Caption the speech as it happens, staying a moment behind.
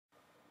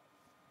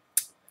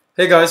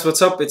Hey guys,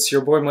 what's up? It's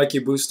your boy Mikey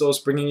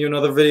Bustos bringing you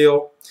another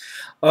video.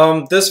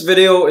 This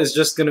video is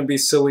just gonna be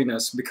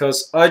silliness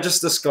because I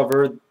just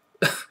discovered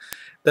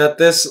that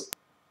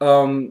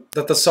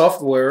that the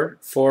software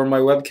for my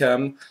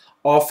webcam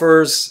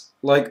offers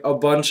like a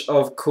bunch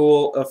of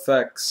cool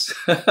effects.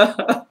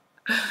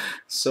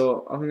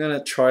 So I'm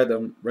gonna try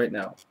them right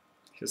now.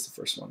 Here's the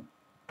first one.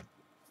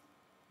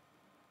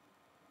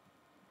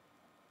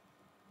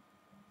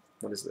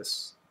 What is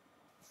this?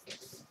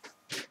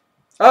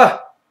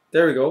 Ah,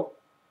 there we go.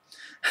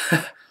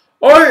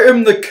 I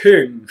am the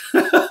king.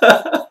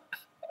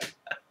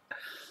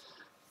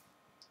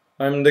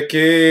 I'm the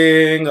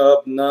king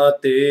of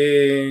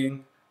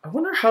nothing. I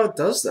wonder how it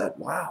does that.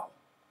 Wow.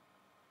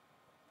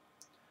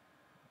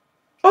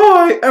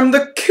 I am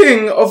the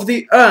king of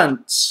the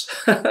ants.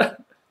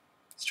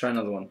 Let's try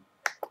another one.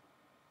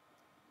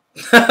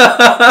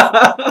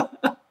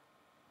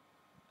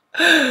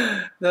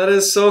 That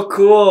is so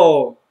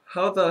cool.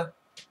 How the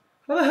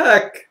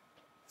heck?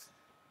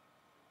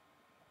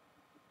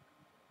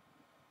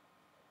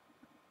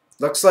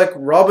 Looks like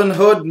Robin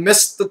Hood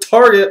missed the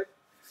target.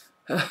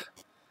 Let's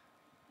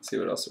see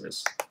what else there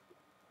is.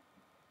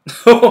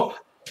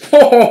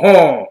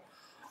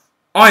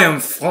 I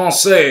am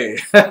Francais.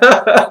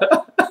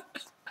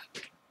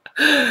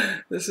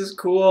 This is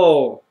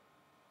cool.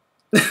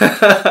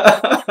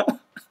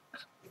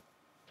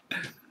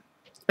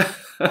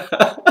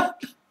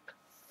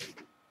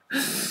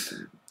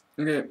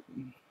 Okay.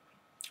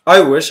 I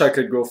wish I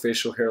could grow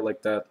facial hair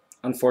like that.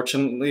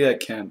 Unfortunately, I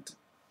can't.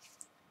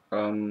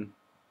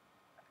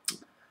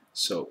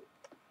 So.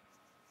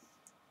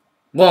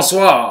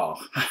 Bonsoir.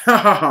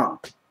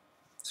 Let's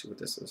see what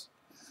this is.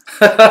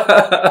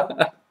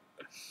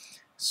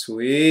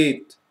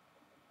 Sweet.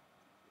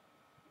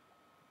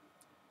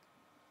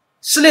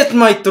 Slit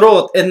my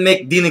throat and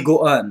make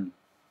diniguan.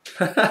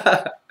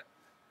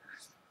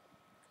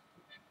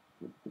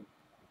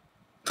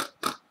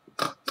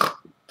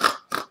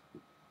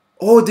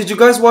 Oh, did you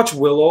guys watch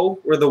Willow,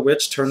 where the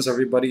witch turns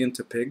everybody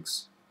into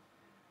pigs?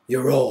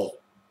 You're all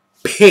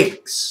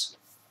pigs.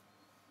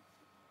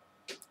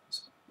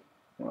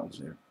 What else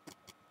here?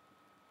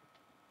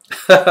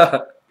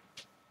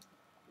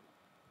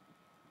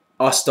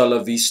 Hasta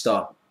la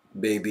vista,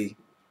 baby.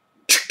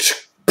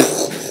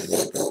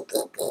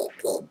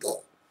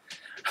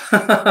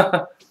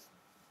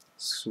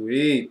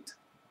 Sweet.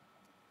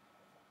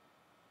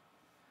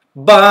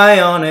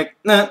 Bionic,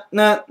 na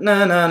na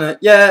na na na,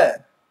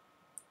 yeah.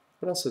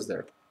 What else is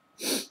there?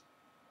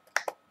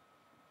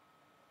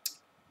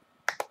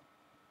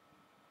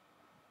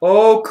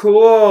 Oh,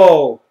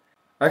 cool.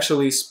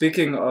 Actually,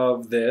 speaking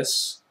of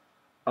this,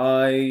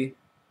 I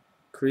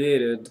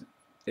created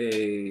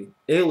a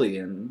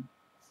alien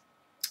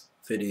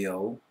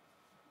video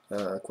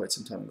quite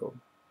some time ago.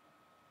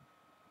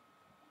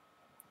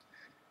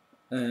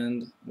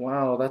 And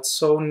wow, that's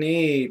so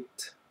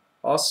neat.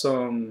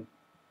 Awesome.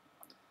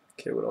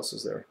 Okay, what else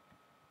is there?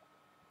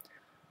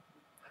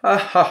 Ha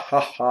ha ha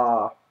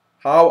ha.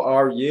 How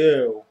are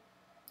you?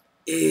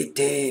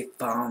 E.T.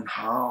 found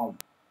home.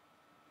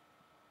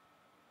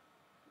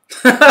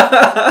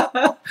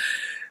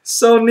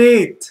 So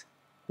neat.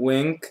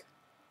 Wink,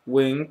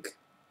 wink,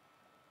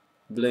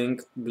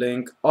 blink,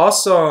 blink.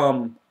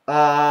 Awesome.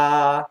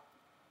 Meow.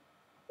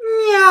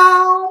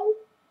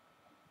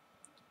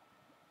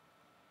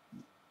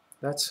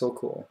 That's so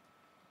cool.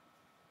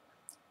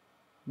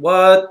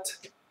 What?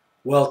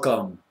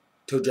 Welcome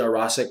to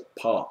Jurassic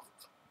Park.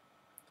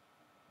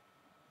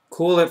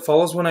 Cool, it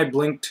follows when I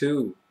blink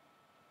too.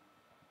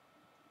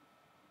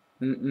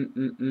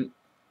 Did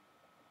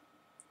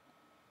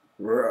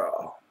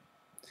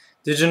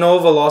you know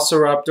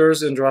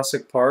velociraptors in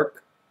Jurassic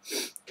Park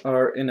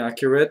are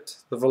inaccurate?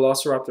 The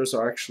velociraptors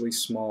are actually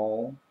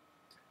small,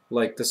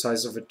 like the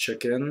size of a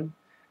chicken,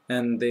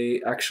 and they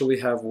actually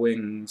have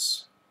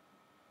wings.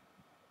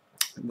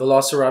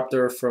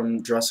 Velociraptor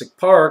from Jurassic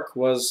Park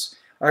was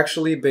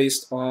actually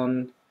based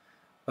on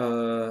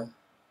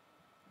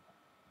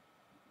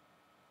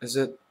is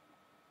it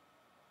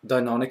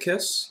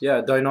Deinonychus?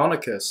 Yeah,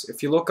 Deinonychus.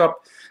 If you look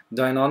up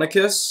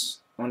Deinonychus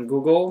on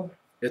Google,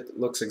 it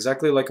looks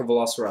exactly like a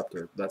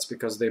velociraptor. That's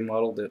because they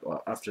modeled it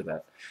after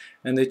that.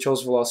 And they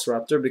chose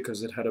velociraptor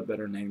because it had a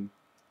better name.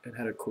 It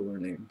had a cooler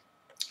name.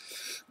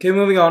 Okay,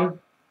 moving on.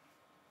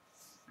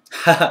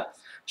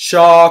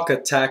 Shock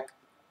attack.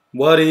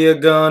 What are you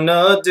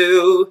gonna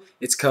do?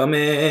 It's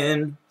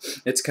coming.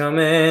 It's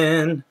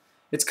coming.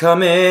 It's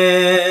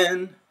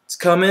coming. It's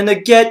coming to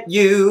get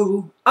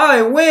you.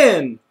 I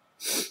win.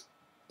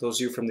 Those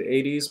of you from the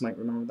 80s might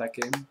remember that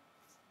game.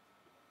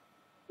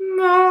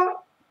 Nah,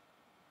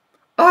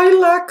 I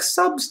lack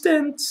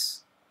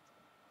substance.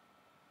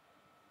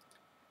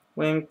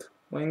 Wink,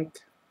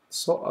 wink.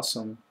 So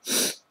awesome.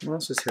 What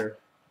else is here?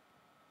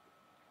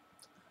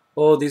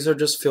 Oh, these are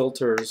just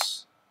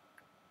filters.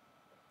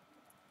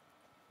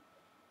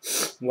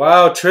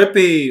 Wow,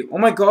 trippy. Oh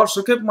my gosh,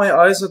 look at my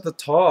eyes at the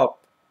top.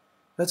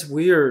 That's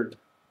weird.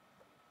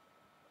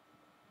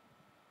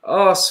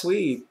 Oh,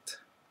 sweet.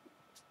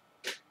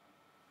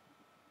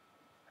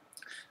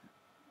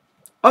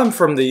 I'm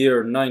from the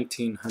year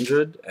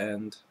 1900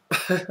 and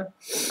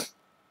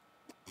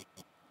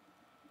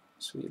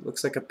sweet,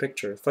 looks like a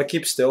picture. If I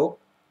keep still,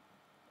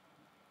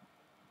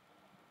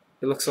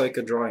 it looks like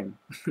a drawing.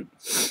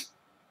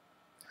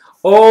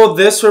 Oh,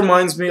 this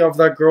reminds me of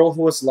that girl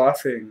who was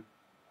laughing.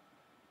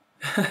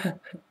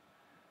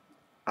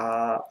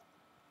 uh,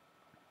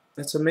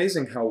 it's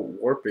amazing how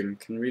warping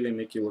can really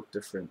make you look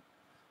different.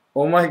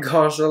 Oh my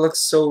gosh, that looks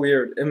so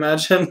weird.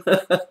 Imagine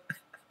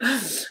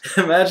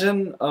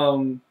imagine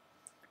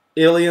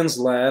aliens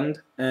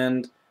land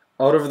and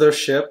out of their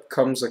ship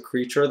comes a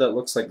creature that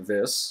looks like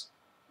this.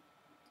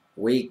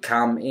 We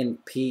come in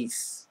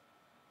peace.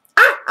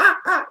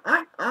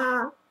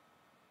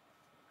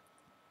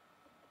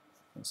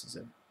 This is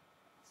it.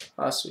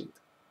 Ah, sweet.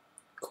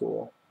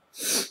 Cool.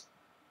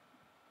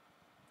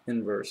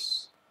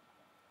 Inverse.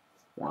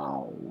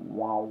 Wow,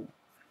 wow.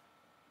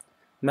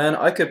 Man,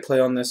 I could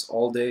play on this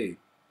all day.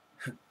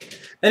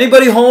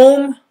 Anybody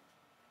home?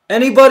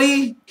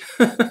 Anybody?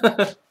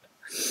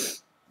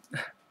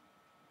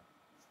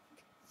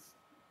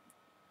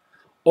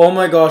 Oh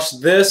my gosh,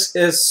 this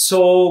is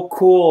so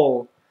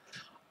cool.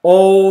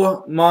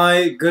 Oh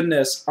my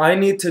goodness, I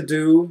need to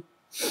do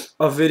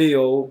a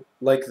video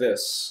like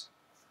this.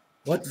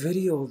 What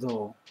video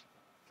though?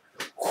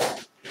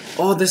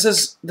 Oh, this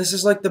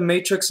is like the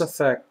Matrix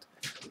effect.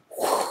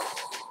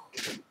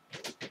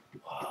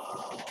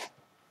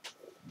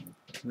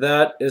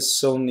 That is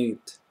so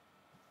neat.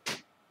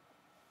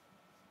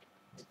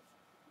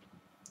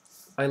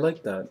 I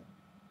like that.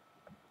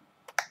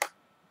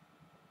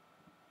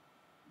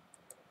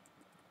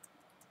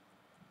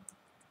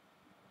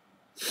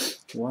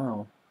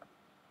 Wow.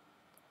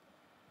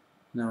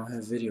 Now I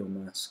have video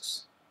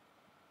masks.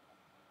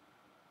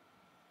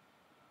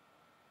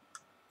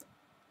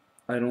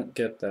 I don't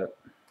get that.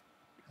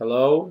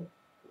 Hello?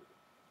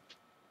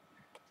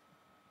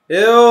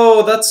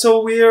 Ew, that's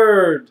so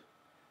weird.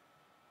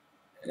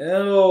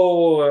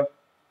 Ew.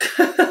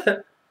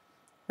 I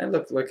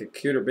look like a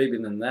cuter baby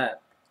than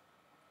that.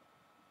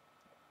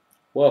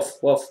 Woof,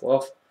 woof,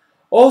 woof.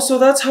 Oh, so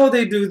that's how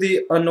they do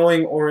the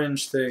annoying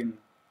orange thing.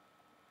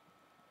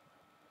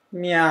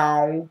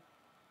 Meow.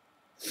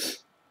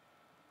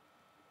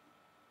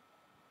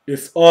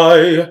 If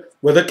I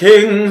were the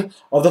king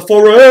of the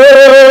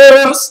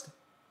forest.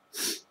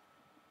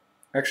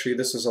 Actually,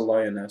 this is a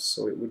lioness,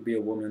 so it would be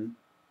a woman.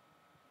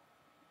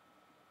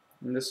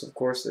 And this, of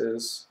course,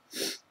 is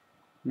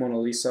Mona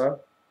Lisa.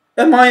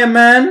 Am I a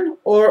man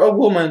or a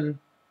woman?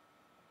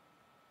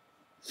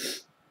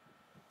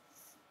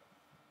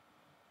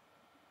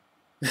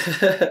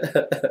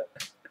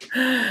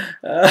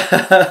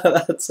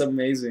 That's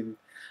amazing.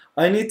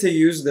 I need to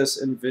use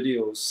this in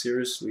videos,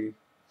 seriously.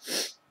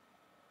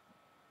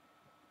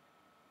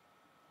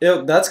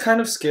 Ew, that's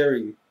kind of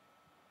scary.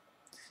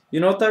 You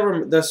know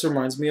what this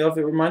reminds me of?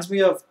 It reminds me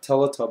of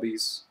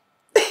Teletubbies.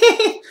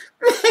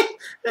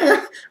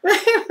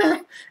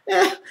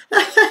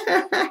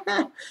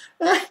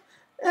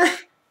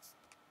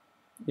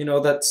 You know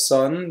that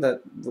son,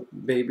 that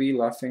baby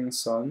laughing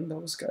son? That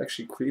was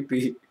actually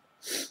creepy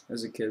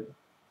as a kid.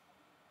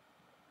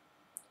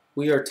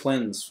 We are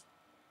twins.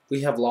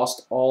 We have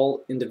lost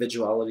all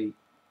individuality.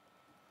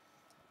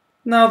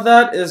 Now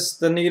that is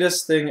the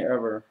neatest thing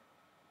ever.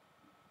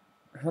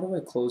 How do I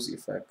close the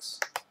effects?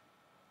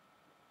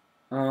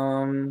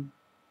 How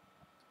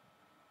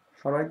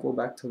do I go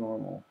back to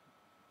normal?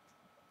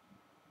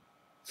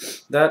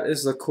 That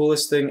is the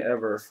coolest thing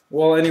ever.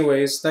 Well,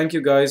 anyways, thank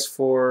you guys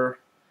for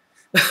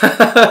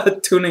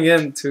tuning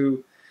in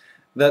to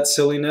that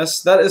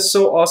silliness. That is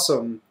so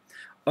awesome.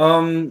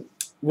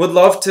 Would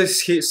love to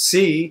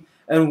see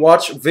and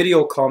watch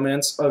video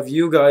comments of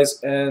you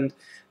guys and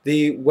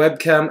the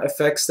webcam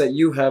effects that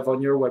you have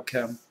on your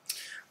webcam.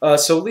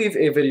 So leave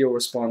a video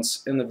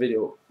response in the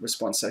video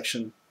response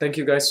section. Thank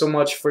you guys so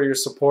much for your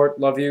support.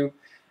 Love you.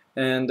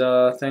 And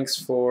thanks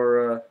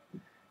for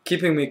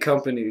keeping me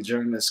company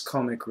during this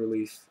comic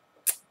relief.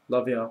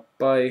 Love ya.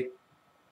 Bye.